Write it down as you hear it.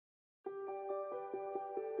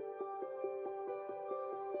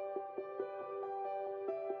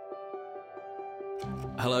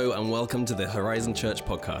Hello and welcome to the Horizon Church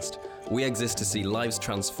podcast. We exist to see lives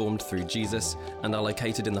transformed through Jesus and are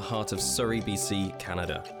located in the heart of Surrey, BC,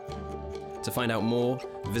 Canada. To find out more,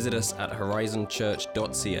 visit us at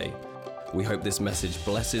horizonchurch.ca. We hope this message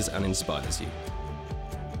blesses and inspires you.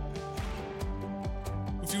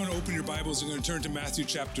 If you want to open your Bibles, we're going to turn to Matthew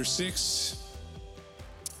chapter 6,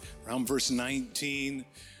 around verse 19.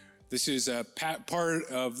 This is a part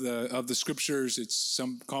of the scriptures. It's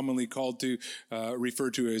commonly called to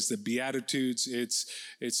referred to as the Beatitudes.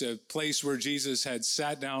 It's a place where Jesus had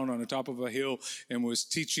sat down on the top of a hill and was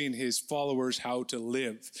teaching his followers how to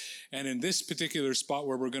live. And in this particular spot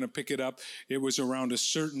where we're going to pick it up, it was around a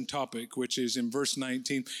certain topic, which is in verse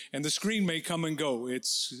 19. And the screen may come and go.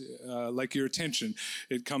 It's like your attention.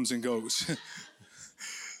 It comes and goes.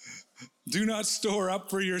 Do not store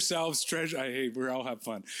up for yourselves treasure. We all have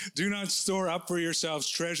fun. Do not store up for yourselves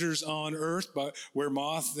treasures on earth, but where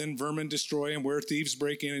moth and vermin destroy and where thieves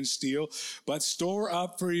break in and steal. But store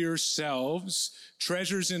up for yourselves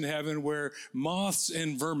treasures in heaven where moths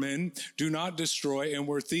and vermin do not destroy and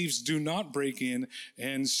where thieves do not break in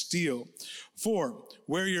and steal. For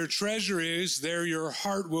where your treasure is, there your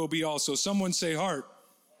heart will be also. Someone say heart.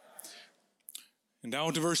 And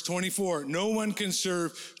down to verse 24, no one can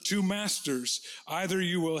serve two masters. Either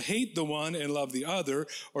you will hate the one and love the other,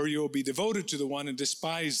 or you will be devoted to the one and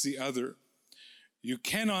despise the other. You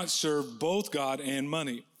cannot serve both God and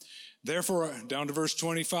money. Therefore, down to verse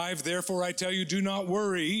 25, therefore I tell you, do not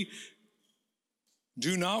worry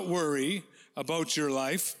about your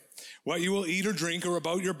life, what you will eat or drink, or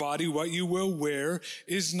about your body, what you will wear.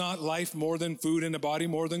 Is not life more than food and the body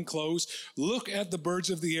more than clothes? Look at the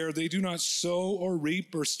birds of the air. They do not sow or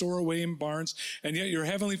reap or store away in barns, and yet your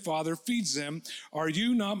heavenly Father feeds them. Are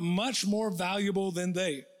you not much more valuable than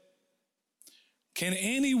they? Can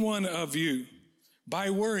any one of you,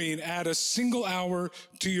 by worrying, add a single hour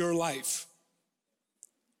to your life?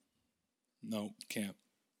 No, can't.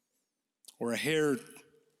 Or a hair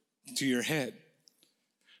to your head.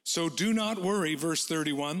 So do not worry, verse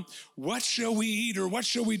 31, what shall we eat or what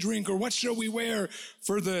shall we drink or what shall we wear?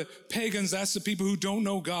 For the pagans, that's the people who don't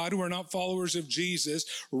know God, who are not followers of Jesus,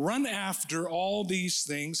 run after all these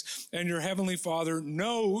things, and your heavenly Father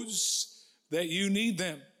knows that you need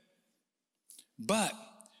them. But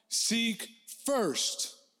seek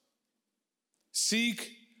first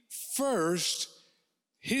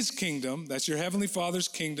his kingdom, that's your heavenly Father's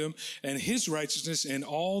kingdom, and his righteousness, and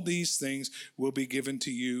all these things will be given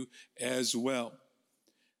to you as well.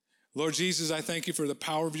 Lord Jesus, I thank you for the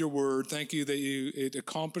power of your word. Thank you that it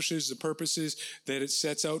accomplishes the purposes that it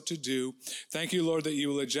sets out to do. Thank you, Lord, that you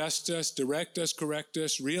will adjust us, direct us, correct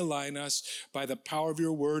us, realign us by the power of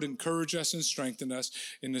your word, encourage us and strengthen us.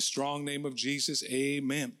 In the strong name of Jesus,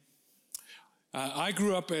 amen. I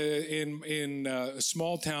grew up in a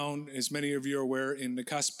small town, as many of you are aware, in the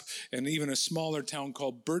cusp, and even a smaller town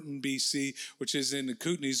called Burton, BC, which is in the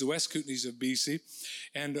Kootenays, the West Kootenays of BC.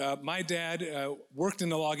 And my dad worked in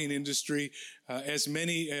the logging industry, as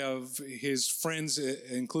many of his friends,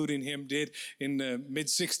 including him, did in the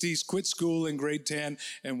mid-60s, quit school in grade 10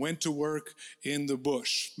 and went to work in the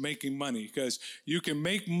bush making money, because you can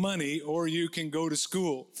make money or you can go to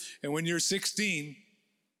school. And when you're 16,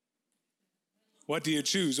 what do you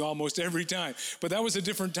choose? Almost every time. But that was a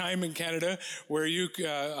different time in Canada where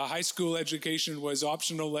a high school education was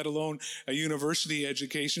optional, let alone a university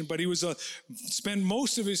education. But he was spent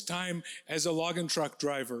most of his time as a logging truck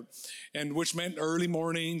driver, and which meant early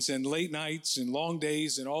mornings and late nights and long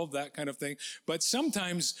days and all of that kind of thing. But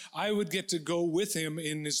sometimes I would get to go with him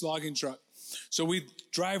in his logging truck. So we'd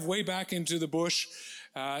drive way back into the bush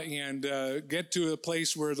and get to a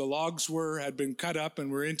place where the logs had been cut up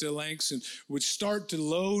and were into lengths, and would start to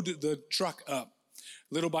load the truck up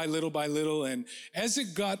little by little by little. And as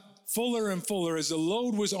it got fuller and fuller, as the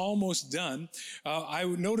load was almost done, I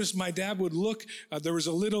would notice my dad would look, there was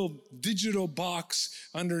a little digital box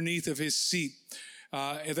underneath of his seat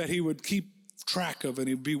that he would keep track of, and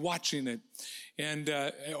he'd be watching it. And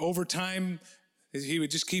over time, he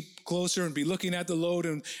would just keep closer and be looking at the load.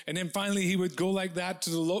 And then finally he would go like that to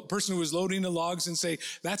the person who was loading the logs and say,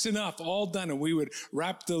 that's enough, all done. And we would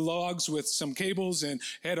wrap the logs with some cables and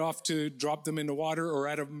head off to drop them in the water or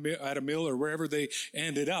at a mill or wherever they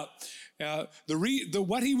ended up.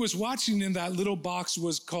 What he was watching in that little box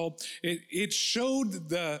was called, it showed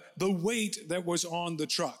the weight that was on the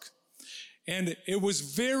truck. And it was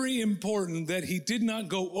very important that he did not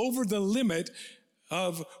go over the limit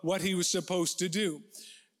of what he was supposed to do.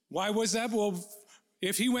 Why was that? Well,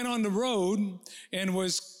 if he went on the road and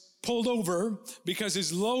was pulled over because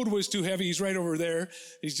his load was too heavy. He's right over there.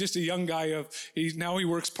 He's just a young guy. Now he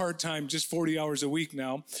works part-time, just 40 hours a week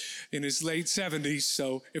now, in his late 70s.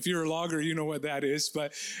 So if you're a logger, you know what that is.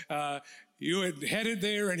 But you had headed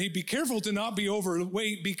there, and he'd be careful to not be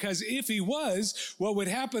overweight, because if he was, what would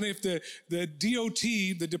happen if the DOT,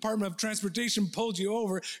 the Department of Transportation, pulled you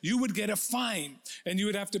over, you would get a fine, and you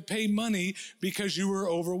would have to pay money because you were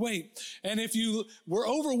overweight. And if you were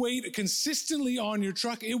overweight consistently on your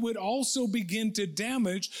truck, it would also begin to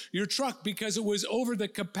damage your truck because it was over the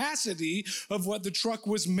capacity of what the truck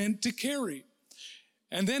was meant to carry.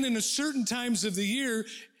 And then in certain times of the year,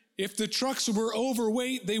 if the trucks were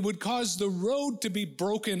overweight, they would cause the road to be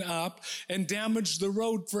broken up and damage the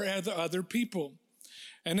road for other people.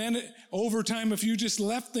 And then over time, if you just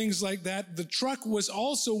left things like that, the truck was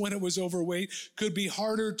also, when it was overweight, could be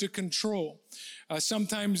harder to control.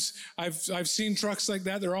 Sometimes I've seen trucks like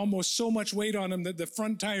that. They're almost so much weight on them that the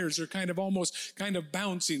front tires are kind of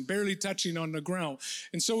bouncing, barely touching on the ground.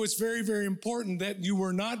 And so it's very, very important that you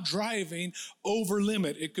were not driving over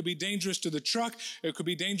limit. It could be dangerous to the truck. It could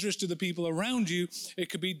be dangerous to the people around you.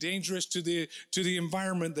 It could be dangerous to the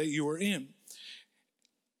environment that you were in.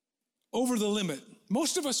 Over the limit.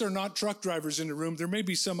 Most of us are not truck drivers in the room. There may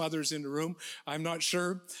be some others in the room. I'm not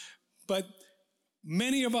sure. But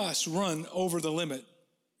many of us run over the limit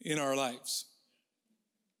in our lives.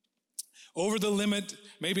 Over the limit,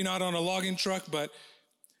 maybe not on a logging truck, but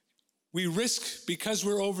we risk, because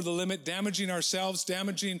we're over the limit, damaging ourselves,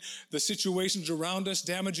 damaging the situations around us,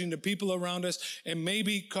 damaging the people around us, and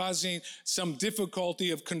maybe causing some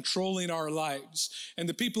difficulty of controlling our lives. And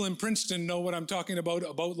the people in Princeton know what I'm talking about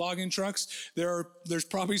logging trucks. There's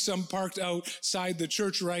probably some parked outside the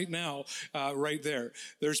church right now, right there.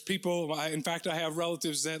 There's people, in fact, I have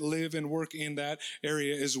relatives that live and work in that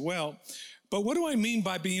area as well. But what do I mean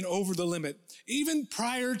by being over the limit? Even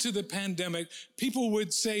prior to the pandemic, people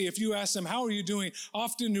would say, if you ask them, how are you doing?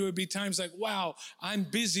 Often it would be times like, wow, I'm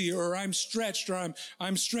busy, or I'm stretched, or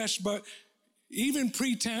I'm stressed. But even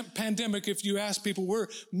pre-pandemic, if you ask people,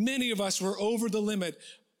 many of us were over the limit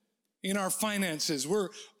in our finances. We're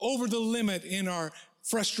over the limit in our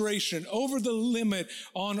frustration, over the limit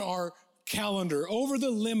on our calendar, over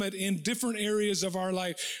the limit in different areas of our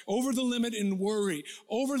life, over the limit in worry,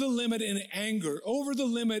 over the limit in anger, over the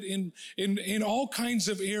limit in all kinds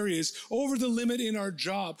of areas, over the limit in our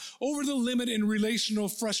job, over the limit in relational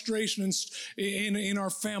frustrations in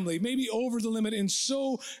our family, maybe over the limit in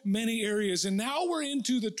so many areas. And now we're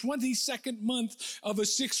into the 22nd month of a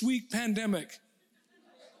 6-week pandemic.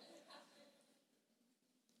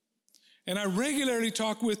 And I regularly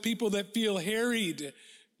talk with people that feel harried,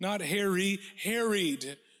 not hairy,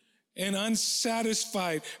 harried, and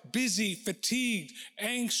unsatisfied, busy, fatigued,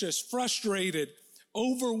 anxious, frustrated,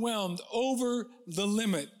 overwhelmed, over the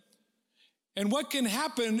limit. And what can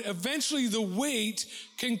happen, eventually the weight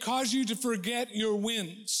can cause you to forget your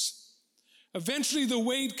wins. Eventually the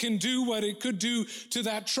weight can do what it could do to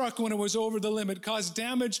that truck when it was over the limit, cause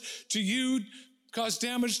damage to you, cause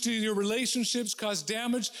damage to your relationships, cause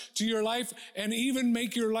damage to your life, and even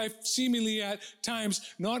make your life seemingly at times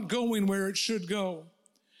not going where it should go.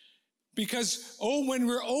 Because, when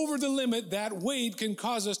we're over the limit, that weight can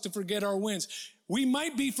cause us to forget our wins. We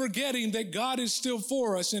might be forgetting that God is still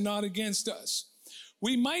for us and not against us.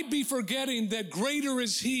 We might be forgetting that greater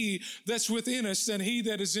is He that's within us than he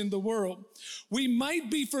that is in the world. We might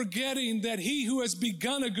be forgetting that He who has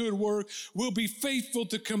begun a good work will be faithful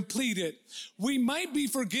to complete it. We might be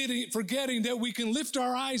forgetting that we can lift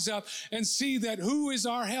our eyes up and see that who is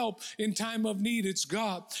our help in time of need? It's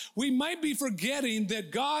God. We might be forgetting that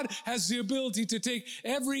God has the ability to take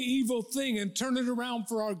every evil thing and turn it around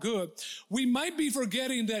for our good. We might be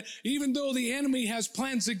forgetting that even though the enemy has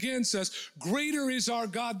plans against us, greater is our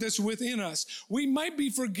God that's within us. We might be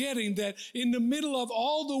forgetting that in the middle of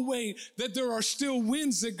all the weight, that there are still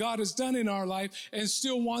wins that God has done in our life and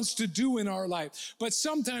still wants to do in our life. But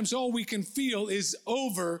sometimes all we can feel is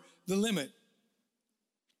over the limit.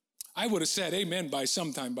 I would have said amen by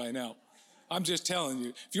sometime by now. I'm just telling you.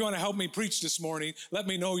 If you want to help me preach this morning, let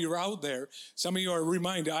me know you're out there. Some of you are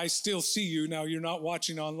reminded, I still see you. Now you're not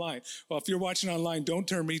watching online. Well, if you're watching online, don't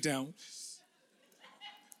turn me down.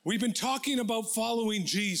 We've been talking about following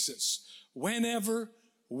Jesus whenever,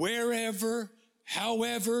 wherever,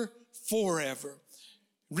 however, forever.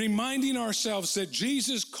 Reminding ourselves that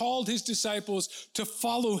Jesus called His disciples to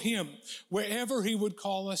follow Him wherever He would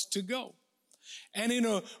call us to go.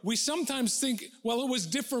 And we sometimes think, well, it was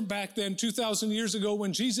different back then, 2,000 years ago,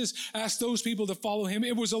 when Jesus asked those people to follow him.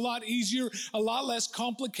 It was a lot easier, a lot less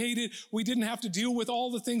complicated. We didn't have to deal with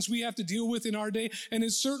all the things we have to deal with in our day, and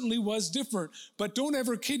it certainly was different. But don't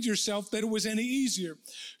ever kid yourself that it was any easier.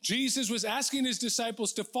 Jesus was asking his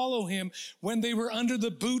disciples to follow him when they were under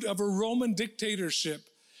the boot of a Roman dictatorship.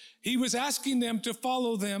 He was asking them to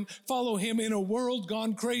follow him in a world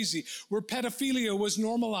gone crazy, where pedophilia was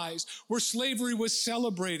normalized, where slavery was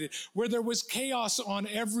celebrated, where there was chaos on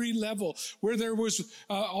every level, where there was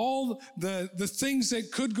all the things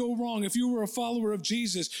that could go wrong. If you were a follower of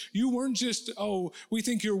Jesus, you weren't just, oh, we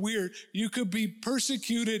think you're weird. You could be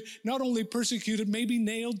persecuted, not only persecuted, maybe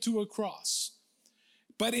nailed to a cross.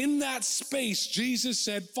 But in that space, Jesus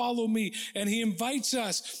said, follow me. And he invites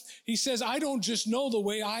us. He says, I don't just know the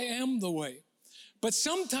way, I am the way. But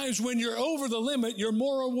sometimes when you're over the limit, you're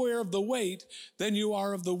more aware of the weight than you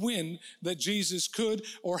are of the win that Jesus could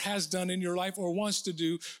or has done in your life or wants to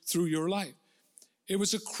do through your life. It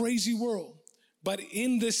was a crazy world. But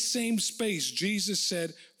in this same space, Jesus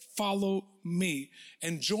said, follow me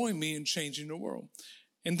and join me in changing the world.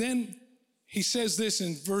 And then he says this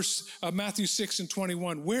in Matthew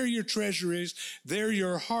 6:21, where your treasure is, there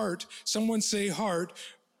your heart, someone say heart,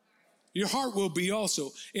 your heart will be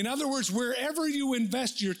also. In other words, wherever you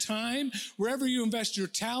invest your time, wherever you invest your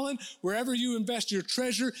talent, wherever you invest your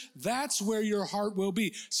treasure, that's where your heart will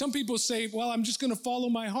be. Some people say, well, I'm just going to follow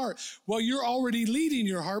my heart. Well, you're already leading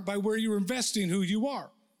your heart by where you're investing who you are.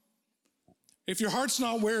 If your heart's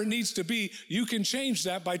not where it needs to be, you can change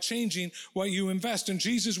that by changing what you invest. And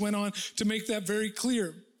Jesus went on to make that very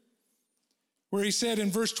clear, where he said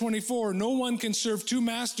in verse 24, no one can serve two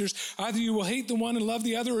masters. Either you will hate the one and love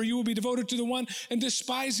the other, or you will be devoted to the one and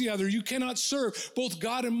despise the other. You cannot serve both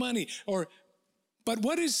God and money. But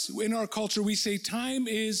what is, in our culture, we say time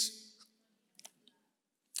is,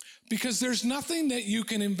 because there's nothing that you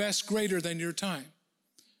can invest greater than your time.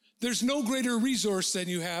 There's no greater resource than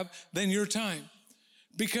you have than your time.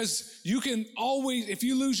 Because you can always, if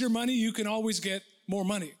you lose your money, you can always get more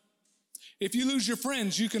money. If you lose your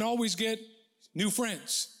friends, you can always get new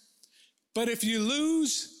friends. But if you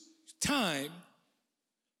lose time,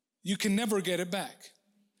 you can never get it back.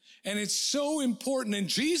 And it's so important. And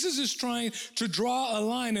Jesus is trying to draw a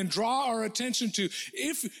line and draw our attention to,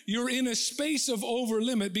 if you're in a space of over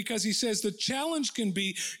limit, because he says the challenge can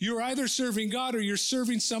be you're either serving God or you're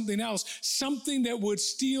serving something else, something that would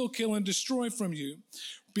steal, kill, and destroy from you.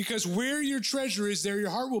 Because where your treasure is, there your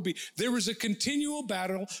heart will be. There is a continual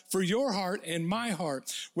battle for your heart and my heart.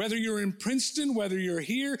 Whether you're in Princeton, whether you're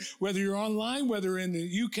here, whether you're online, whether in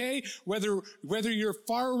the UK, whether you're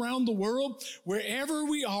far around the world, wherever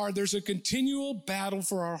we are, there's a continual battle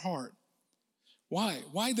for our heart. Why?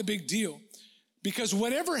 Why the big deal? Because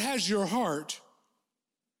whatever has your heart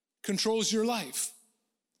controls your life.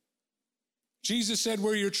 Jesus said,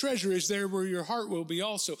 where your treasure is, there where your heart will be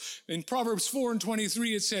also. In Proverbs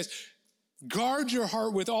 4:23, it says, guard your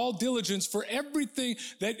heart with all diligence, for everything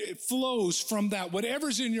that flows from that,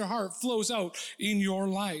 whatever's in your heart flows out in your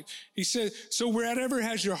life. He said, so whatever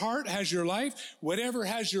has your heart has your life. Whatever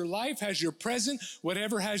has your life has your present.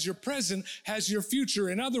 Whatever has your present has your future.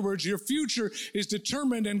 In other words, your future is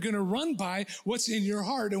determined and going to run by what's in your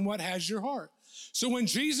heart and what has your heart. So when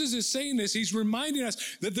Jesus is saying this, he's reminding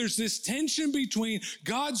us that there's this tension between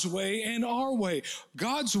God's way and our way,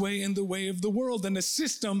 God's way and the way of the world and the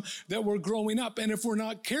system that we're growing up. And if we're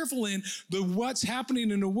not careful in what's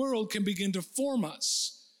happening in the world can begin to form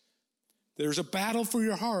us. There's a battle for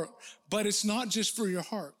your heart, but it's not just for your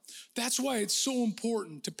heart. That's why it's so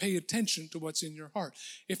important to pay attention to what's in your heart.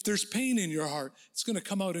 If there's pain in your heart, it's going to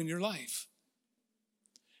come out in your life.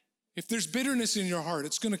 If there's bitterness in your heart,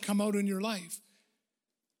 it's going to come out in your life.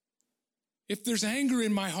 If there's anger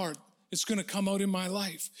in my heart, it's going to come out in my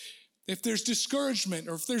life. If there's discouragement,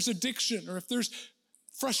 or if there's addiction, or if there's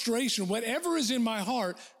frustration, whatever is in my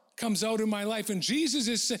heart comes out in my life. And Jesus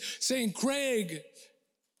is saying, Craig,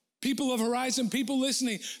 people of Horizon, people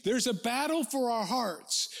listening, there's a battle for our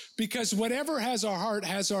hearts, because whatever has our heart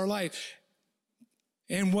has our life.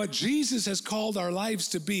 And what Jesus has called our lives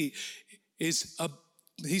to be is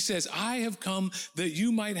he says, I have come that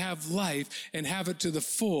you might have life and have it to the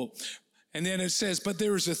full. And then it says, but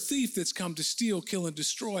there is a thief that's come to steal, kill, and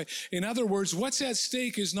destroy. In other words, what's at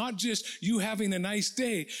stake is not just you having a nice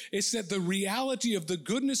day. It's that the reality of the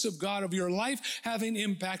goodness of God, of your life having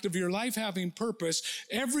impact, of your life having purpose,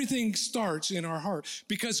 everything starts in our heart.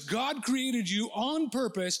 Because God created you on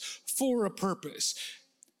purpose for a purpose.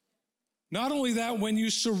 Not only that, when you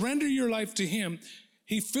surrender your life to him,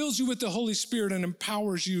 He fills you with the Holy Spirit and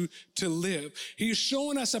empowers you to live. He is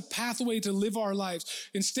showing us a pathway to live our lives.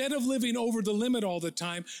 Instead of living over the limit all the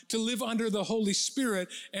time, to live under the Holy Spirit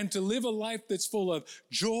and to live a life that's full of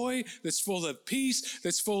joy, that's full of peace,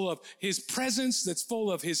 that's full of His presence, that's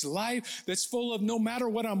full of His life, that's full of no matter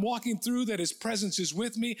what I'm walking through, that His presence is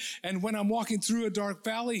with me. And when I'm walking through a dark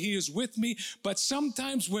valley, He is with me. But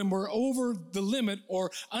sometimes when we're over the limit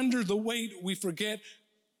or under the weight, we forget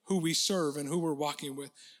who we serve and who we're walking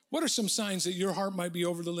with. What are some signs that your heart might be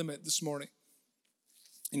over the limit this morning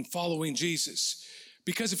in following Jesus?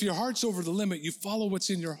 Because if your heart's over the limit, you follow what's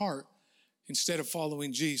in your heart instead of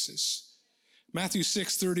following Jesus. Matthew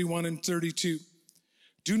 6:31 and 32.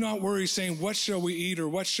 Do not worry saying, what shall we eat or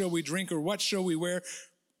what shall we drink or what shall we wear?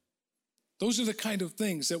 Those are the kind of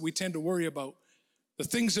things that we tend to worry about. The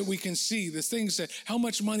things that we can see, the things that, how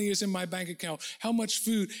much money is in my bank account? How much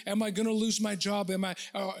food? Am I going to lose my job?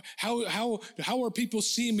 How are people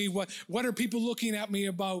seeing me? What are people looking at me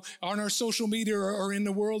about on our social media or in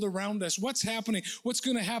the world around us? What's happening? What's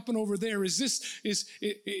going to happen over there? Is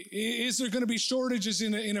there going to be shortages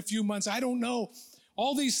in a few months? I don't know.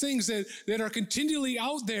 All these things that are continually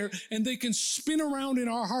out there, and they can spin around in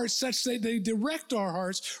our hearts such that they direct our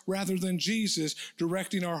hearts rather than Jesus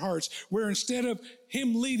directing our hearts, where instead of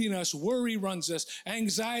Him leading us, worry runs us,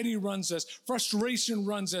 anxiety runs us, frustration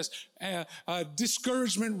runs us,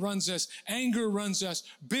 discouragement runs us, anger runs us,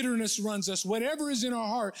 bitterness runs us. Whatever is in our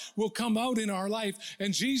heart will come out in our life,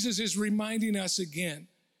 and Jesus is reminding us again.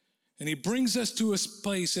 And He brings us to a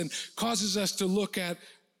place and causes us to look at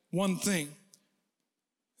one thing.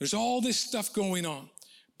 There's all this stuff going on,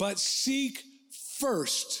 but seek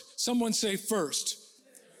first. Someone say first.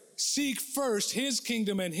 Seek first His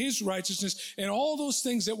kingdom and His righteousness, and all those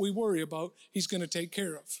things that we worry about, He's going to take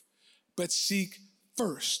care of. But seek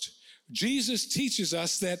first. Jesus teaches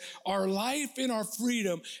us that our life and our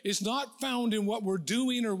freedom is not found in what we're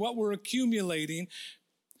doing or what we're accumulating,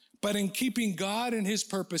 but in keeping God and His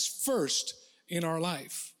purpose first in our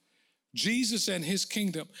life. Jesus and His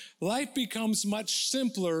kingdom. Life becomes much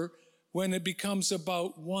simpler when it becomes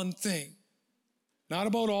about one thing. Not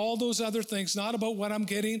about all those other things, not about what I'm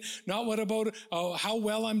getting, not what about how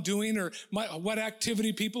well I'm doing or what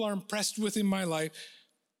activity people are impressed with in my life.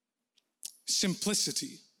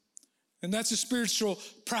 Simplicity. And that's a spiritual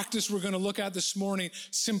practice we're going to look at this morning,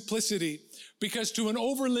 simplicity. Because to an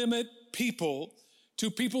over-limit people, to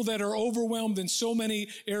people that are overwhelmed in so many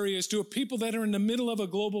areas, to a people that are in the middle of a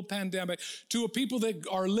global pandemic, to a people that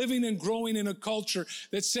are living and growing in a culture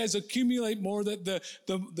that says accumulate more, that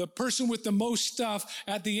the person with the most stuff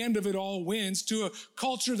at the end of it all wins, to a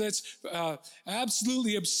culture that's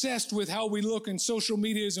absolutely obsessed with how we look in social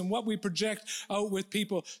medias and what we project out with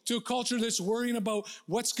people, to a culture that's worrying about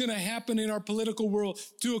what's going to happen in our political world,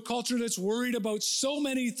 to a culture that's worried about so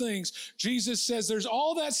many things. Jesus says there's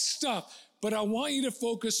all that stuff, but I want you to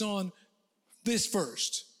focus on this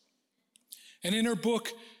first. And in her book,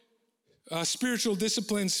 Spiritual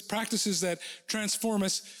Disciplines, Practices That Transform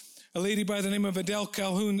Us, a lady by the name of Adele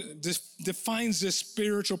Calhoun defines this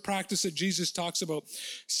spiritual practice that Jesus talks about.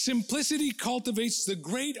 Simplicity cultivates the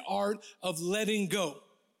great art of letting go.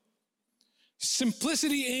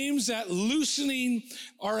 Simplicity aims at loosening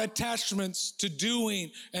our attachments to doing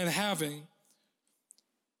and having.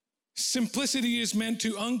 Simplicity is meant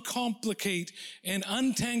to uncomplicate and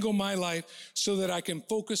untangle my life so that I can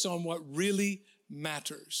focus on what really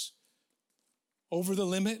matters. Over the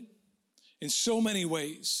limit in so many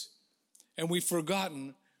ways, and we've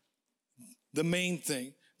forgotten the main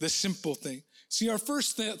thing, the simple thing. See, our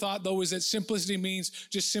first thought, though, is that simplicity means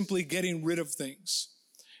just simply getting rid of things.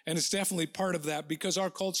 And it's definitely part of that because our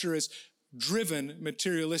culture is driven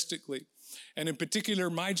materialistically. And in particular,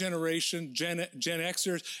 my generation, Gen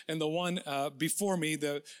Xers, and the one before me,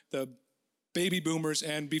 the baby boomers,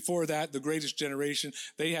 and before that, the greatest generation,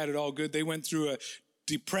 they had it all good. They went through a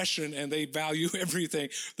depression and they value everything.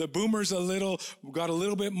 The boomers got a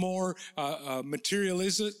little bit more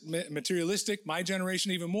materialistic, my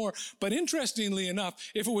generation even more. But interestingly enough,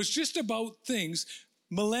 if it was just about things,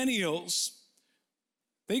 millennials,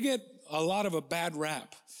 they get a lot of a bad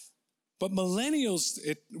rap. But millennials,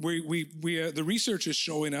 the research is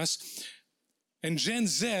showing us, and Gen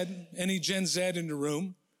Z, any Gen Z in the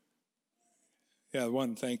room? Yeah,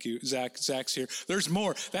 one, thank you. Zach's here. There's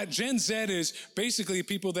more. That Gen Z is basically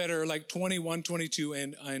people that are like 21, 22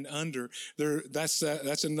 and under.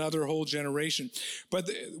 That's another whole generation. But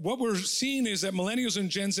what we're seeing is that millennials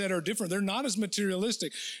and Gen Z are different. They're not as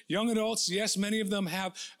materialistic. Young adults, yes, many of them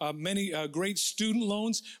have many great student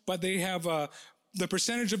loans, but they have The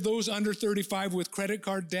percentage of those under 35 with credit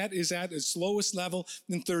card debt is at its lowest level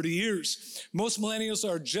in 30 years. Most millennials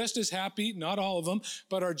are just as happy, not all of them,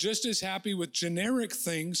 but are just as happy with generic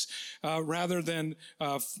things rather than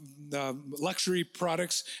luxury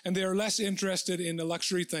products, and they are less interested in the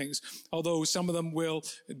luxury things, although some of them will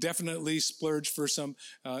definitely splurge for some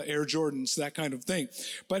Air Jordans, that kind of thing.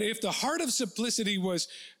 But if the heart of simplicity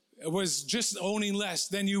was just owning less,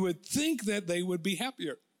 then you would think that they would be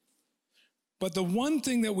happier. But the one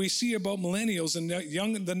thing that we see about millennials and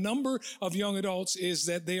the number of young adults is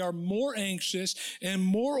that they are more anxious and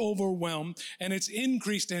more overwhelmed, and it's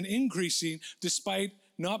increased and increasing despite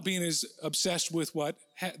not being as obsessed with what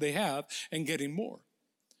they have and getting more.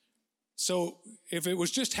 So if it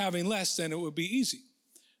was just having less, then it would be easy.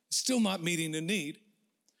 Still not meeting the need.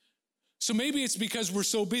 So maybe it's because we're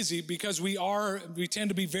so busy, because we tend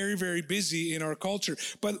to be very, very busy in our culture.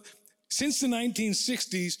 But since the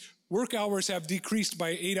 1960s, work hours have decreased by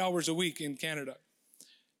 8 hours a week in Canada.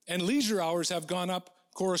 And leisure hours have gone up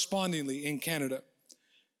correspondingly in Canada.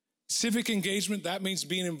 Civic engagement, that means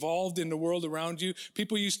being involved in the world around you.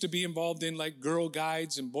 People used to be involved in like Girl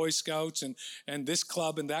Guides and Boy Scouts and this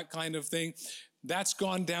club and that kind of thing. That's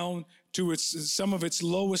gone down to some of its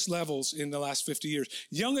lowest levels in the last 50 years.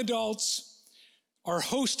 Young adults are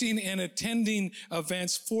hosting and attending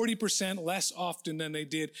events 40% less often than they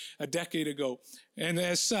did a decade ago. And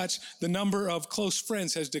as such, the number of close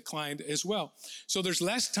friends has declined as well. So there's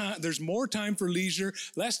less time, there's more time for leisure,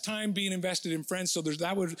 less time being invested in friends. So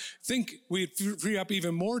that would think we'd free up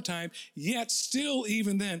even more time. Yet still,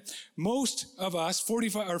 even then, most of us,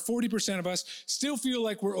 40% of us, still feel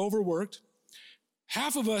like we're overworked.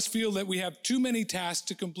 Half of us feel that we have too many tasks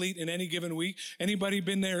to complete in any given week. Anybody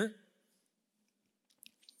been there?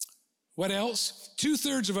 What else?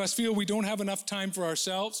 2/3 of us feel we don't have enough time for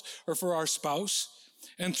ourselves or for our spouse.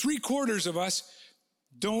 And 3/4 of us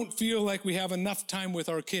don't feel like we have enough time with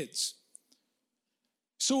our kids.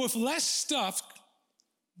 So if less stuff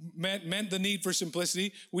meant the need for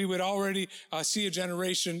simplicity, we would already see a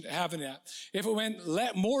generation having that. If it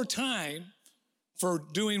meant more time for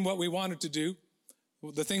doing what we wanted to do,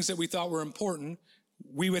 the things that we thought were important,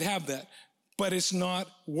 we would have that. But it's not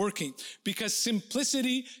working because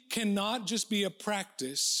simplicity cannot just be a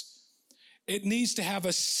practice. It needs to have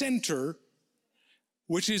a center,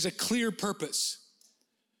 which is a clear purpose.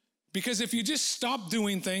 Because if you just stop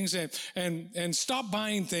doing things and stop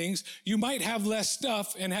buying things, you might have less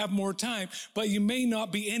stuff and have more time, but you may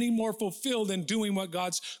not be any more fulfilled in doing what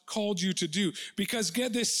God's called you to do. Because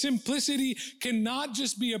get this, simplicity cannot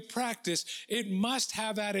just be a practice. It must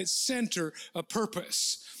have at its center a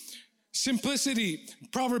purpose. Simplicity,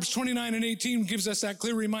 Proverbs 29:18 gives us that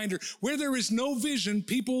clear reminder. Where there is no vision,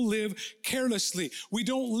 people live carelessly. We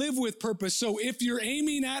don't live with purpose. So if you're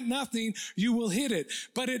aiming at nothing, you will hit it.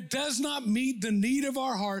 But it does not meet the need of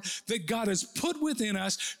our heart that God has put within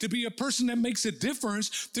us to be a person that makes a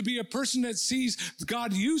difference, to be a person that sees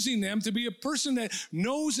God using them, to be a person that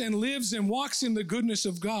knows and lives and walks in the goodness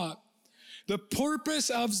of God. The purpose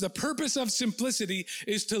of simplicity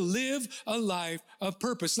is to live a life of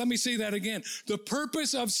purpose. Let me say that again. The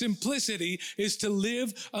purpose of simplicity is to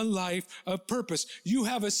live a life of purpose. You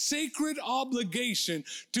have a sacred obligation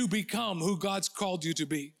to become who God's called you to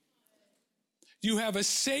be. You have a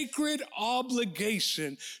sacred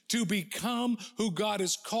obligation to become who God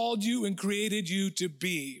has called you and created you to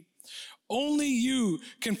be. Only you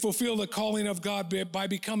can fulfill the calling of God by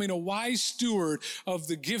becoming a wise steward of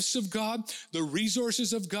the gifts of God, the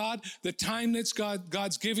resources of God, the time that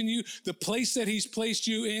God's given you, the place that He's placed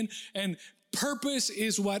you in. And purpose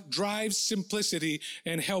is what drives simplicity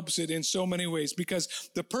and helps it in so many ways. Because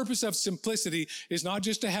the purpose of simplicity is not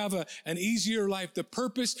just to have an easier life. The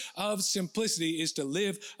purpose of simplicity is to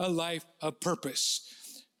live a life of purpose.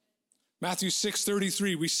 Matthew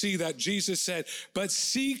 6:33, we see that Jesus said, but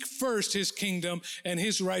seek first His kingdom and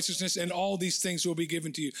His righteousness, and all these things will be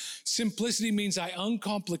given to you. Simplicity means I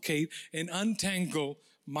uncomplicate and untangle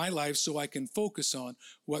my life so I can focus on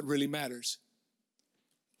what really matters.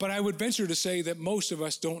 But I would venture to say that most of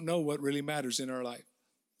us don't know what really matters in our life.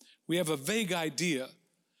 We have a vague idea,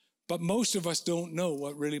 but most of us don't know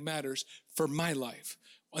what really matters for my life.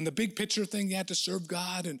 On the big picture thing, you had to serve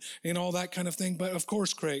God and all that kind of thing. But of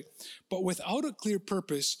course, great. But without a clear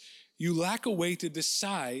purpose, you lack a way to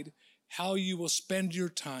decide how you will spend your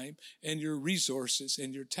time and your resources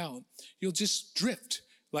and your talent. You'll just drift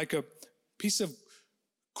like a piece of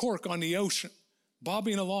cork on the ocean,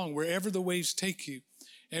 bobbing along wherever the waves take you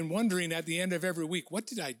and wondering at the end of every week, what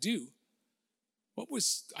did I do?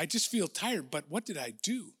 I just feel tired, but what did I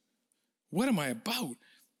do? What am I about?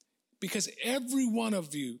 Because every one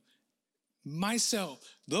of you myself,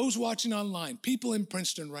 those watching online, people in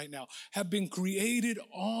Princeton right now, have been created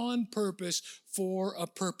on purpose for a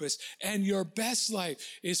purpose. And your best life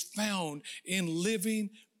is found in living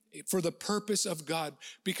for the purpose of God,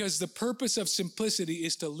 because the purpose of simplicity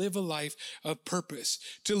is to live a life of purpose.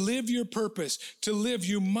 To live your purpose, to live,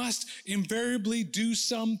 you must invariably do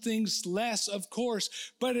some things less, of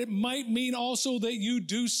course, but it might mean also that you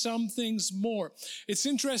do some things more. It's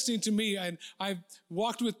interesting to me, and I've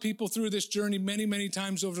walked with people through this journey many, many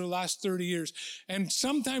times over the last 30 years, and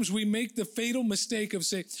sometimes we make the fatal mistake of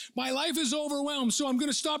saying, my life is overwhelmed, so I'm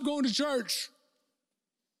going to stop going to church.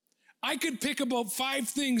 I could pick about 5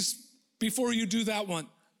 things before you do that one.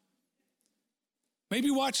 Maybe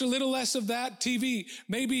watch a little less of that TV.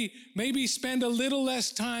 Maybe spend a little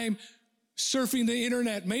less time surfing the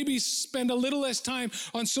internet. Maybe spend a little less time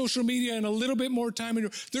on social media and a little bit more time.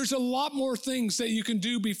 There's a lot more things that you can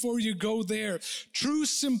do before you go there. True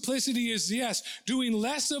simplicity is, yes, doing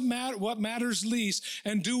less of what matters least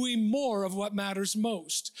and doing more of what matters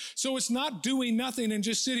most. So it's not doing nothing and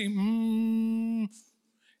just sitting,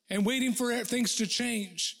 and waiting for things to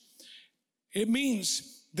change. It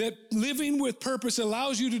means that living with purpose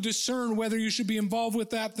allows you to discern whether you should be involved with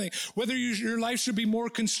that thing, whether your life should be more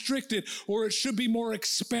constricted or it should be more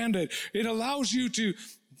expanded. It allows you to,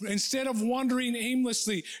 instead of wandering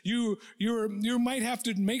aimlessly, you might have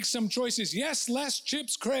to make some choices. Yes, less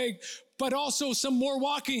chips, Craig, but also some more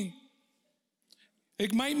walking.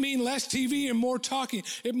 It might mean less TV and more talking.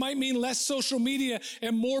 It might mean less social media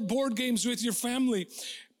and more board games with your family.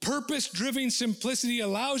 Purpose-driven simplicity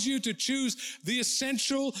allows you to choose the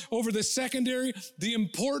essential over the secondary, the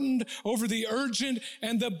important over the urgent,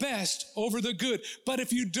 and the best over the good. But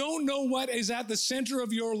if you don't know what is at the center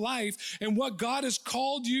of your life and what God has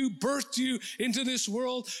called you, birthed you into this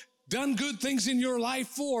world, done good things in your life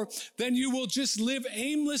for, then you will just live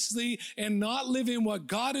aimlessly and not live in what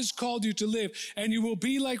God has called you to live. And you will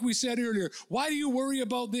be like we said earlier. Why do you worry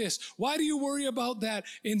about this? Why do you worry about that?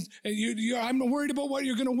 I'm worried about what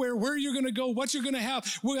you're going to wear, where you're going to go, what you're going to have.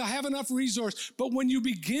 Will I have enough resource? But when you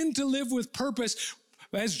begin to live with purpose,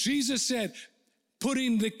 as Jesus said,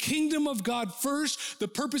 putting the kingdom of God first, the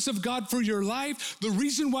purpose of God for your life, the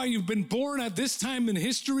reason why you've been born at this time in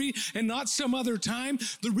history and not some other time,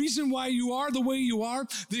 the reason why you are the way you are,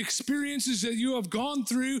 the experiences that you have gone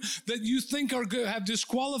through that you think have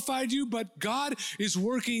disqualified you, but God is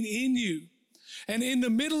working in you. And in the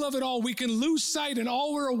middle of it all, we can lose sight, and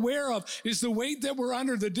all we're aware of is the weight that we're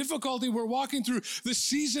under, the difficulty we're walking through, the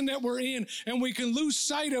season that we're in, and we can lose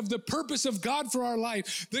sight of the purpose of God for our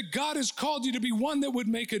life, that God has called you to be one that would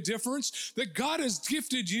make a difference, that God has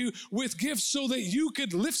gifted you with gifts so that you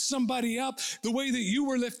could lift somebody up the way that you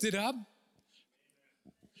were lifted up.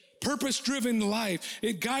 Purpose-driven life,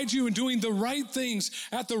 it guides you in doing the right things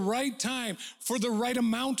at the right time for the right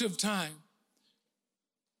amount of time.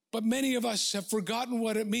 But many of us have forgotten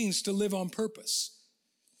what it means to live on purpose.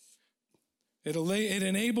 It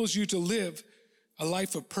enables you to live a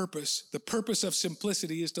life of purpose. The purpose of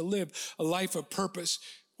simplicity is to live a life of purpose.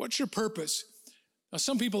 What's your purpose? Now,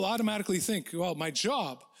 some people automatically think, well, my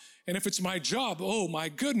job. And if it's my job, oh my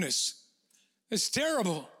goodness, it's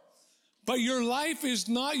terrible. But your life is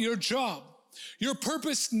not your job. Your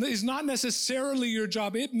purpose is not necessarily your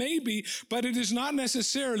job. It may be, but it is not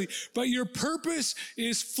necessarily. But your purpose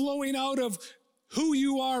is flowing out of who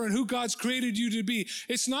you are and who God's created you to be.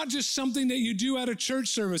 It's not just something that you do at a church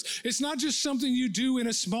service. It's not just something you do in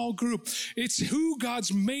a small group. It's who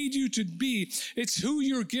God's made you to be. It's who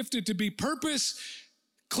you're gifted to be. Purpose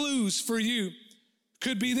clues for you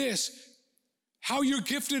could be this. How you're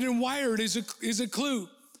gifted and wired is a clue.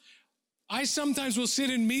 I sometimes will sit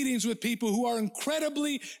in meetings with people who are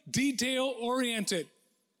incredibly detail-oriented.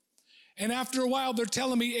 And after a while, they're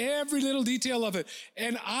telling me every little detail of it.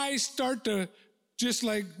 And I start to just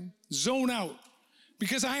like zone out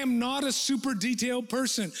because I am not a super detailed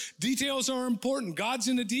person. Details are important. God's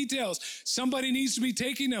in the details. Somebody needs to be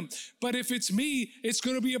taking them. But if it's me, it's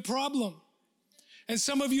going to be a problem. And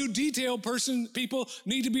some of you people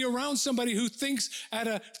need to be around somebody who thinks at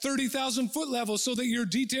a 30,000 foot level so that your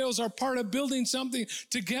details are part of building something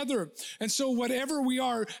together. And so whatever we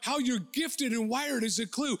are, how you're gifted and wired is a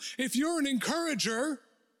clue. If you're an encourager,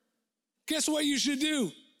 guess what you should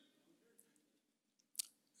do?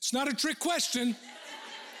 It's not a trick question.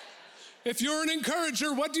 If you're an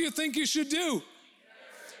encourager, what do you think you should do?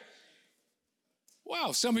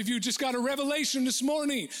 Wow, some of you just got a revelation this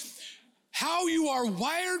morning. How you are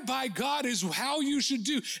wired by God is how you should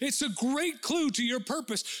do. It's a great clue to your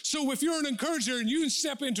purpose. So if you're an encourager and you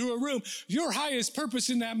step into a room, your highest purpose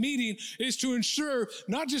in that meeting is to ensure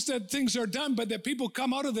not just that things are done, but that people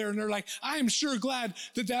come out of there and they're like, I am sure glad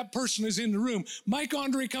that that person is in the room. Mike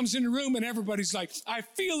Andre comes in the room and everybody's like, I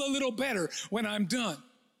feel a little better when I'm done.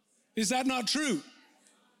 Is that not true?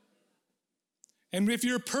 And if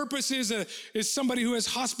your purpose is somebody who has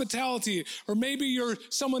hospitality, or maybe you're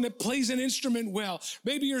someone that plays an instrument well,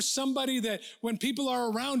 maybe you're somebody that when people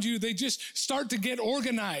are around you, they just start to get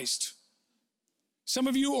organized. Some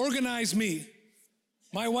of you organize me.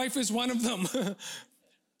 My wife is one of them.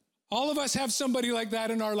 All of us have somebody like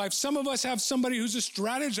that in our life. Some of us have somebody who's a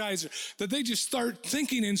strategizer, that they just start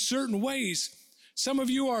thinking in certain ways. Some of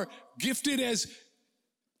you are gifted as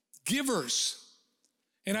givers.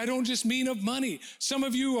 And I don't just mean of money. Some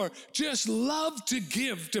of you are just love to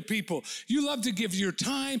give to people. You love to give your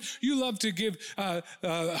time. You love to give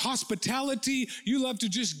hospitality. You love to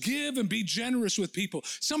just give and be generous with people.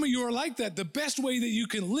 Some of you are like that. The best way that you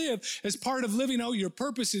can live as part of living out your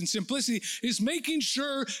purpose in simplicity is making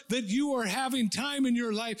sure that you are having time in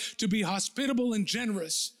your life to be hospitable and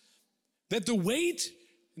generous. That the weight,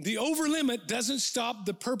 the over limit doesn't stop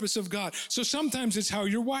the purpose of God. So sometimes it's how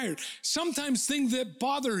you're wired. Sometimes things that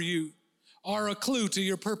bother you are a clue to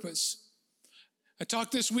your purpose. I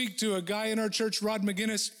talked this week to a guy in our church, Rod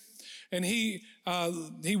McGinnis, and he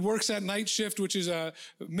works at Night Shift, which is a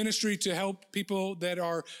ministry to help people that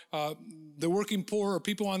are the working poor or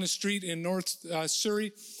people on the street in North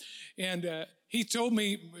Surrey. And he told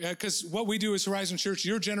me, because what we do as Horizon Church,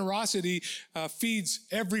 your generosity feeds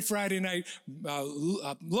every Friday night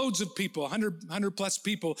loads of people, 100 plus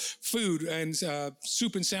people, food and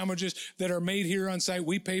soup and sandwiches that are made here on site.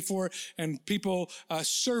 We pay for it, and people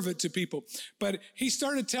serve it to people. But he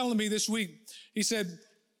started telling me this week, he said,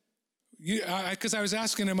 because I was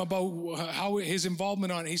asking him about how his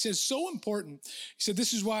involvement on it. He said, so important. He said,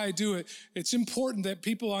 this is why I do it. It's important that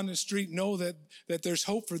people on the street know that there's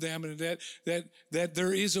hope for them and that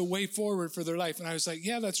there is a way forward for their life. And I was like,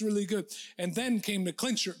 yeah, that's really good. And then came the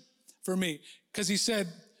clincher for me, because he said,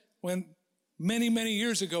 when many, many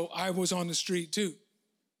years ago, I was on the street too.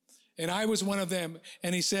 And I was one of them.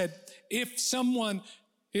 And he said,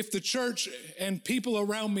 if the church and people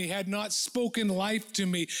around me had not spoken life to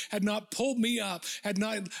me, had not pulled me up, had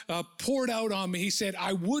not poured out on me, he said,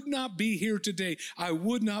 I would not be here today. I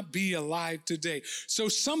would not be alive today. So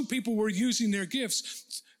some people were using their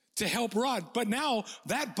gifts to help Rod, but now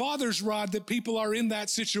that bothers Rod that people are in that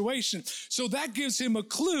situation. So that gives him a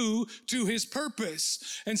clue to his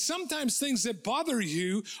purpose. And sometimes things that bother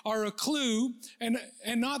you are a clue, and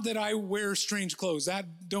not that I wear strange clothes.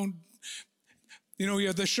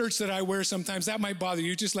 The shirts that I wear sometimes, that might bother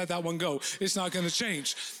you. Just let that one go. It's not going to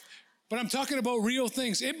change. But I'm talking about real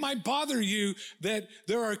things. It might bother you that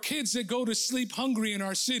there are kids that go to sleep hungry in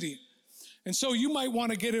our city. And so you might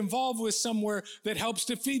want to get involved with somewhere that helps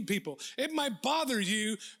to feed people. It might bother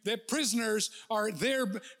you that prisoners are there.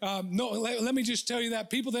 Let me just tell you that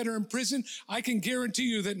people that are in prison, I can guarantee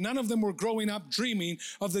you that none of them were growing up dreaming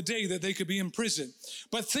of the day that they could be in prison.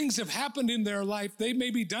 But things have happened in their life. They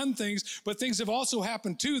maybe done things, but things have also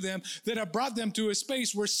happened to them that have brought them to a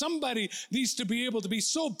space where somebody needs to be able to be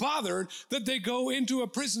so bothered that they go into a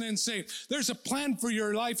prison and say, there's a plan for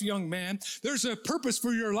your life, young man. There's a purpose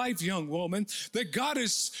for your life, young woman. That God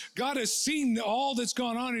has seen all that's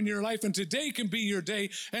gone on in your life, and today can be your day,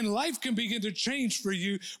 and life can begin to change for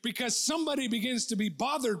you because somebody begins to be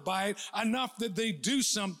bothered by it enough that they do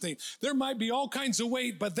something. There might be all kinds of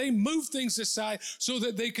weight, but they move things aside so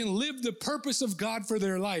that they can live the purpose of God for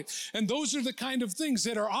their life. And those are the kind of things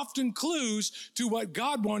that are often clues to what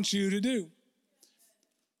God wants you to do.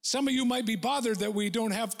 Some of you might be bothered that we don't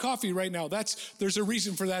have coffee right now. There's a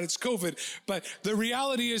reason for that. It's COVID. But the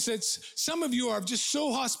reality is that some of you are just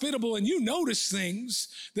so hospitable and you notice things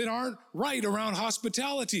that aren't right around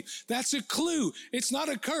hospitality. That's a clue. It's not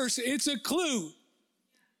a curse. It's a clue.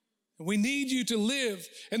 We need you to live,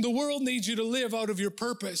 and the world needs you to live out of your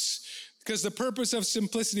purpose. Because the purpose of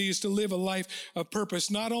simplicity is to live a life of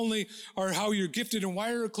purpose. Not only are how you're gifted and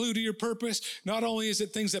wired a clue to your purpose, not only is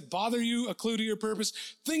it things that bother you a clue to your purpose,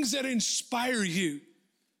 things that inspire you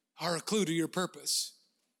are a clue to your purpose.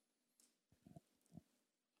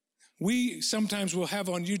 We sometimes will have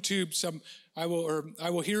on YouTube I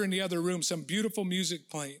will hear in the other room some beautiful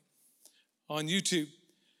music playing on YouTube.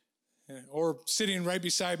 Or sitting right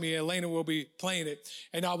beside me, Elena will be playing it.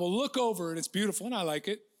 And I will look over and it's beautiful and I like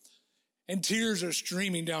it. And tears are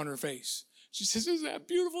streaming down her face. She says, "Is that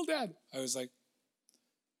beautiful, Dad?" I was like,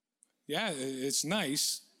 yeah, it's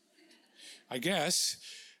nice, I guess.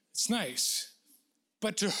 It's nice.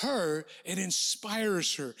 But to her, it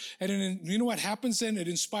inspires her. And you know what happens then? It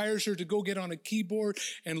inspires her to go get on a keyboard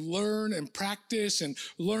and learn and practice and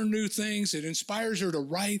learn new things. It inspires her to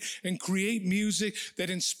write and create music that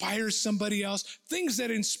inspires somebody else. Things that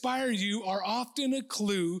inspire you are often a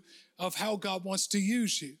clue of how God wants to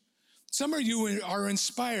use you. Some of you are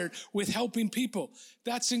inspired with helping people.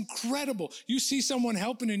 That's incredible. You see someone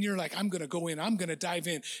helping and you're like, I'm going to go in, I'm going to dive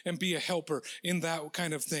in and be a helper in that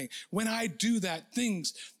kind of thing. When I do that,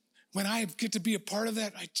 when I get to be a part of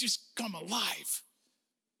that, I just come alive.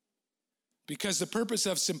 Because the purpose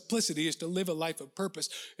of simplicity is to live a life of purpose.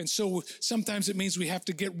 And so sometimes it means we have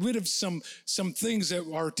to get rid of some things that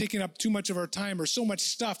are taking up too much of our time, or so much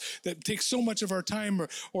stuff that takes so much of our time,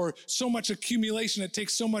 or so much accumulation that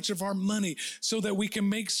takes so much of our money, so that we can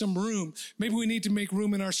make some room. Maybe we need to make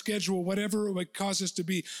room in our schedule, whatever it would cause us to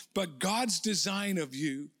be. But God's design of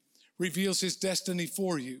you reveals his destiny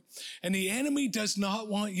for you. And the enemy does not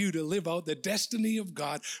want you to live out the destiny of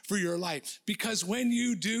God for your life. Because when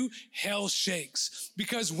you do, hell shakes.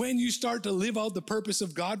 Because when you start to live out the purpose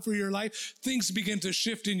of God for your life, things begin to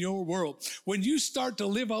shift in your world. When you start to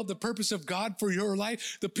live out the purpose of God for your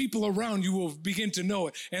life, the people around you will begin to know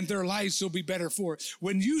it, and their lives will be better for it.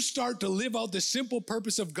 When you start to live out the simple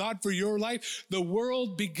purpose of God for your life, the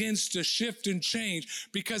world begins to shift and change,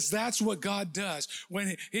 because that's what God does.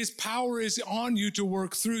 When his power is on you to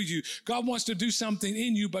work through you. God wants to do something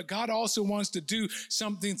in you, but God also wants to do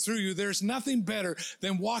something through you. There's nothing better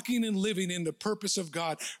than walking and living in the purpose of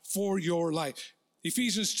God for your life.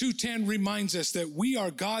 Ephesians 2:10 reminds us that we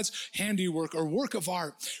are God's handiwork, or work of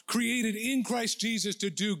art, created in Christ Jesus to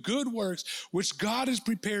do good works, which God has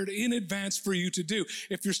prepared in advance for you to do.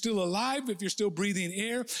 If you're still alive, if you're still breathing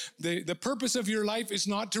air, the purpose of your life is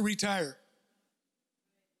not to retire.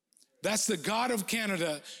 That's the God of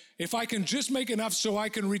Canada. If I can just make enough so I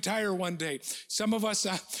can retire one day. Some of us,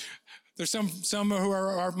 there's some who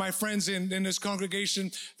are my friends in this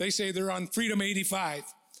congregation, they say they're on Freedom 85.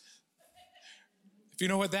 If you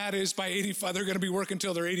know what that is, by 85, they're going to be working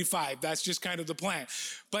until they're 85. That's just kind of the plan.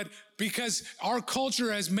 But because our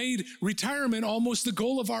culture has made retirement almost the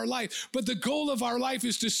goal of our life. But the goal of our life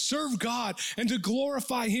is to serve God and to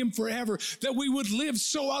glorify him forever, that we would live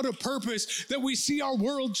so out of purpose, that we see our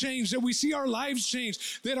world change, that we see our lives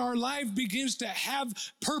change, that our life begins to have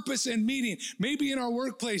purpose and meaning. Maybe in our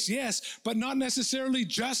workplace, yes, but not necessarily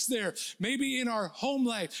just there. Maybe in our home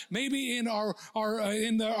life, maybe in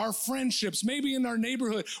our friendships, maybe in our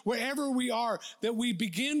neighborhood, wherever we are, that we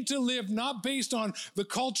begin to live not based on the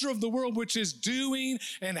culture of the world, which is doing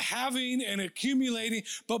and having and accumulating,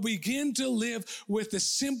 but begin to live with the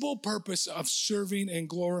simple purpose of serving and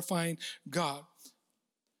glorifying God.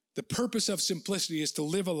 The purpose of simplicity is to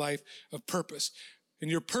live a life of purpose. And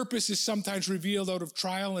your purpose is sometimes revealed out of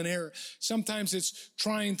trial and error. Sometimes it's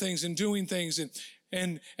trying things and doing things,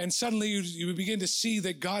 and suddenly you begin to see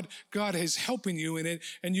that God is helping you in it,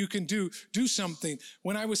 and you can do something.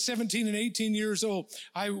 When I was 17 and 18 years old,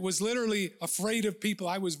 I was literally afraid of people.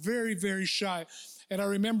 I was very, very shy. And I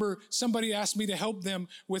remember somebody asked me to help them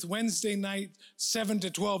with Wednesday night 7 to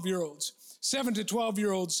 12-year-olds. 7 to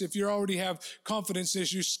 12-year-olds, if you already have confidence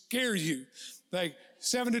issues, scare you. Like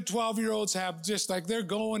 7 to 12-year-olds have just like, they're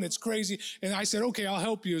going, it's crazy. And I said, okay, I'll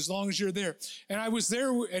help you as long as you're there. And I was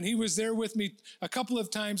there, and he was there with me a couple of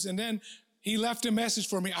times. And then he left a message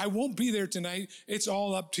for me. I won't be there tonight. It's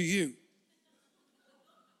all up to you.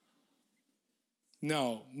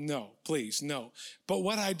 No, please, no. But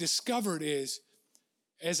what I discovered is,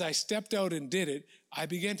 as I stepped out and did it, I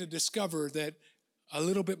began to discover that a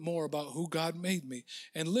little bit more about who God made me.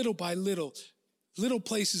 And little by little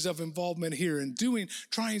places of involvement here, and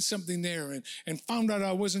trying something there, and found out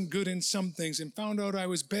I wasn't good in some things, and found out I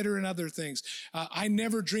was better in other things. I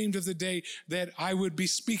never dreamed of the day that I would be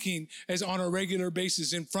speaking as on a regular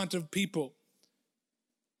basis in front of people.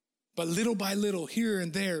 But little by little, here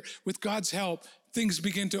and there, with God's help, things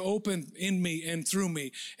begin to open in me and through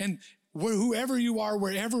me. And whoever you are,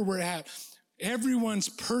 wherever we're at, everyone's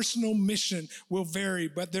personal mission will vary,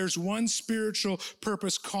 but there's one spiritual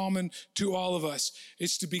purpose common to all of us.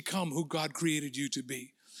 It's to become who God created you to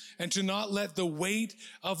be, and to not let the weight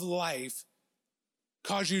of life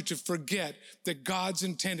cause you to forget that God's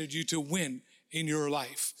intended you to win in your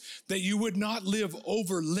life, that you would not live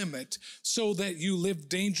over limit so that you live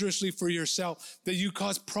dangerously for yourself, that you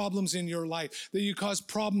cause problems in your life, that you cause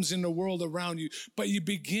problems in the world around you, but you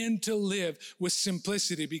begin to live with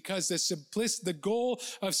simplicity, because the goal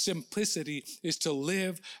of simplicity is to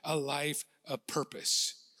live a life of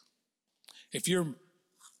purpose. If you're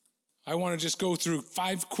I want to just go through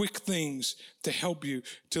 5 quick things to help you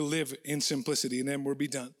to live in simplicity, and then we'll be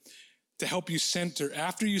done. To help you center,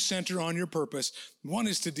 after you center on your purpose, one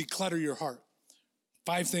is to declutter your heart.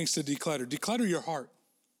 5 things to declutter. Declutter your heart,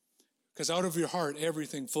 because out of your heart,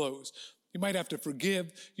 everything flows. You might have to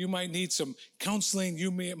forgive. You might need some counseling.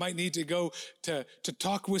 You might need to go to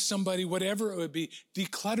talk with somebody, whatever it would be.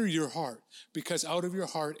 Declutter your heart, because out of your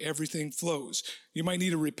heart, everything flows. You might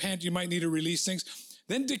need to repent. You might need to release things.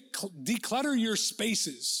 Then declutter your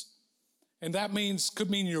spaces. And that could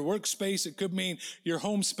mean your workspace. It could mean your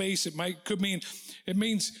home space. It might mean,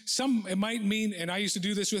 and I used to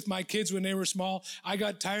do this with my kids when they were small. I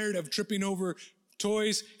got tired of tripping over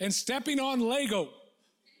toys and stepping on Lego,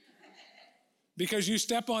 because you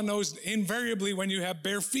step on those invariably when you have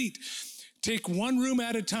bare feet. Take one room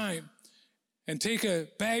at a time and take a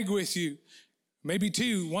bag with you, maybe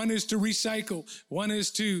 2. One is to recycle. One is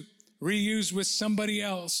to reuse with somebody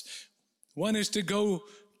else. One is to go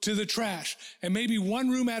to the trash, and maybe one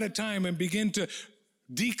room at a time, and begin to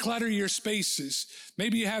declutter your spaces.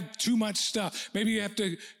 Maybe you have too much stuff. Maybe you have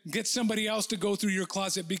to get somebody else to go through your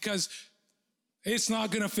closet because it's not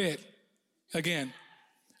going to fit again.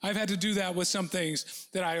 I've had to do that with some things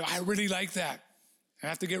that I really like that. I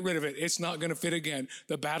have to get rid of it. It's not going to fit again.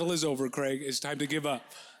 The battle is over, Craig. It's time to give up.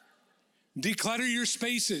 Declutter your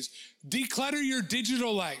spaces. Declutter your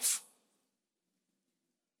digital life.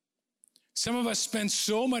 Some of us spend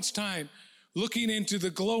so much time looking into the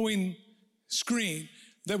glowing screen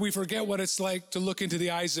that we forget what it's like to look into the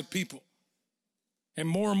eyes of people. And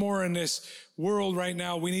more in this world right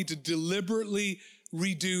now, we need to deliberately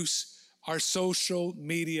reduce our social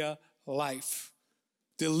media life.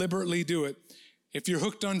 Deliberately do it. If you're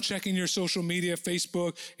hooked on checking your social media,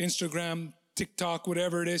 Facebook, Instagram, TikTok,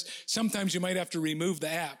 whatever it is, sometimes you might have to remove the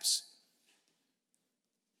apps.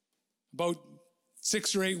 About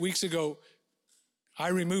 6 or 8 weeks ago, I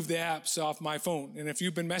removed the apps off my phone. And if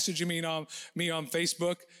you've been messaging me on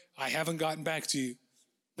Facebook, I haven't gotten back to you.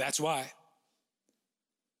 That's why.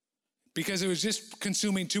 Because it was just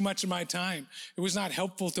consuming too much of my time. It was not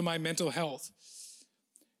helpful to my mental health.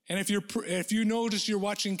 And if you notice you're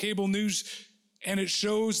watching cable news and it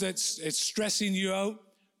shows that it's stressing you out,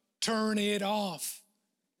 turn it off.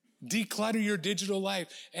 Declutter your digital life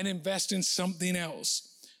and invest in something else.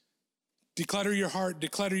 Declutter your heart,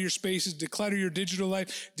 declutter your spaces, declutter your digital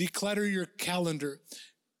life, declutter your calendar.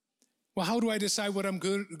 Well, how do I decide what I'm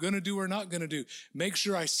going to do or not going to do? Make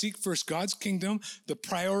sure I seek first God's kingdom, the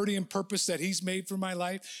priority and purpose that he's made for my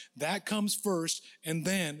life. That comes first, and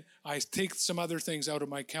then I take some other things out of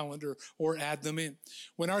my calendar or add them in.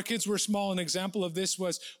 When our kids were small, an example of this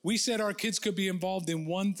was we said our kids could be involved in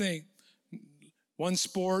one thing, one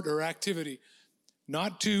sport or activity.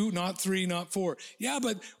 Not 2, not 3, not 4. Yeah,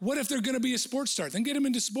 but what if they're going to be a sports star? Then get them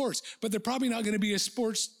into sports. But they're probably not going to be a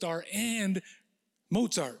sports star and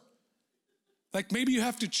Mozart. Like maybe you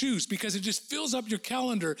have to choose, because it just fills up your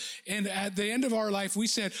calendar. And at the end of our life, we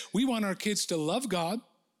said we want our kids to love God,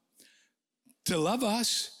 to love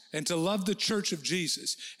us, and to love the church of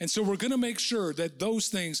Jesus. And so we're going to make sure that those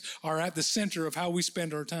things are at the center of how we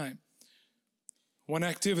spend our time. One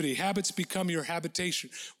activity. Habits become your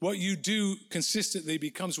habitation. What you do consistently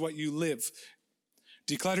becomes what you live.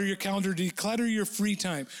 Declutter your calendar. Declutter your free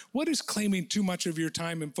time. What is claiming too much of your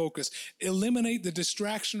time and focus? Eliminate the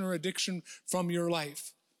distraction or addiction from your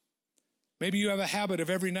life. Maybe you have a habit of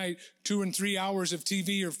every night 2 and 3 hours of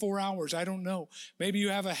TV, or 4 hours. I don't know. Maybe you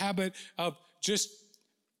have a habit of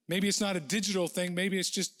maybe it's not a digital thing. Maybe it's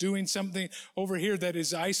just doing something over here that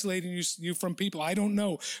is isolating you from people. I don't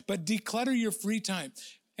know. But declutter your free time.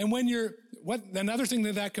 And another thing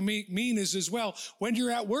that can mean is as well, when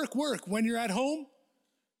you're at work. When you're at home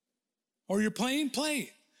or you're playing,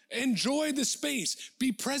 play. Enjoy the space.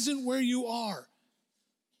 Be present where you are.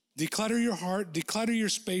 Declutter your heart, declutter your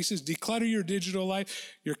spaces, declutter your digital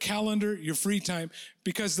life, your calendar, your free time,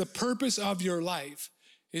 because the purpose of your life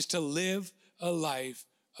is to live a life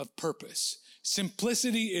of purpose.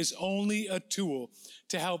 Simplicity is only a tool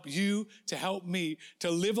to help you, to help me,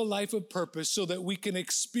 to live a life of purpose so that we can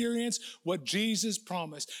experience what Jesus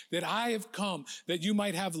promised, that I have come that you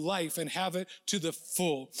might have life and have it to the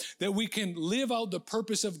full, that we can live out the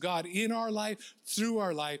purpose of God in our life, through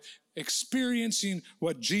our life, experiencing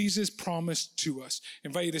what Jesus promised to us. I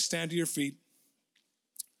invite you to stand to your feet.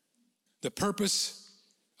 The purpose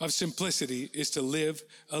of simplicity is to live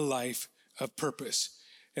a life of purpose.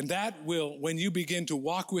 And that will, when you begin to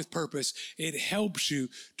walk with purpose, it helps you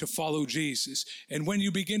to follow Jesus. And when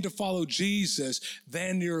you begin to follow Jesus,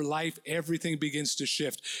 then your life, everything begins to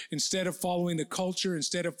shift. Instead of following the culture,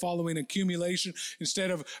 instead of following accumulation, instead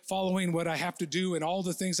of following what I have to do and all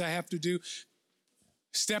the things I have to do,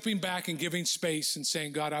 stepping back and giving space and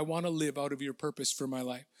saying, God, I want to live out of your purpose for my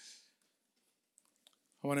life.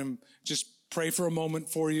 I want to just pray for a moment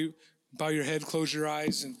for you. Bow your head, close your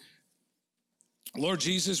eyes, and Lord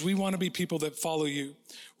Jesus, we want to be people that follow you.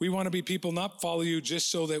 We want to be people not follow you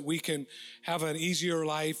just so that we can have an easier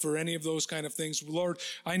life or any of those kind of things. Lord,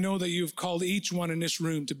 I know that you've called each one in this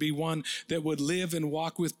room to be one that would live and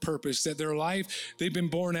walk with purpose, that their life, they've been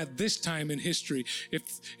born at this time in history.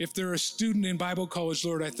 If they're a student in Bible college,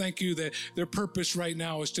 Lord, I thank you that their purpose right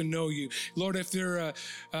now is to know you. Lord, if they're a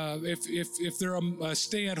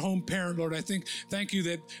stay-at-home parent, Lord, I thank you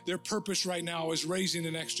that their purpose right now is raising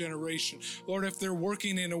the next generation. Lord, if they're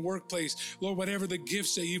working in a workplace, Lord, whatever the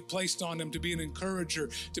gifts that you've placed on them, to be an encourager,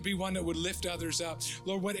 to be one that would lift others up.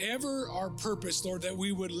 Lord, whatever our purpose, Lord, that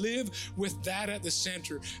we would live with that at the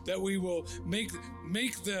center, that we will make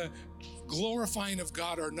the glorifying of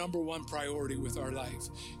God our number one priority with our life,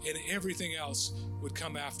 and everything else would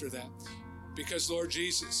come after that. Because, Lord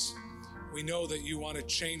Jesus, we know that you want to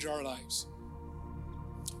change our lives.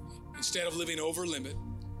 Instead of living over limit,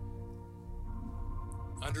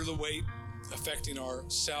 under the weight, affecting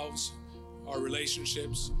ourselves, our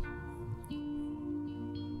relationships,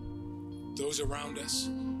 those around us.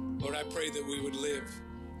 Lord, I pray that we would live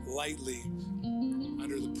lightly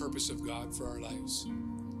under the purpose of God for our lives.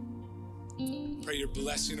 Pray your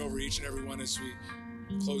blessing over each and every one as we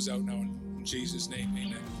close out now in Jesus' name,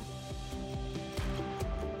 amen.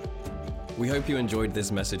 We hope you enjoyed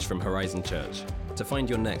this message from Horizon Church. To find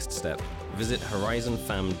your next step, visit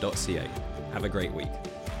horizonfam.ca. Have a great week.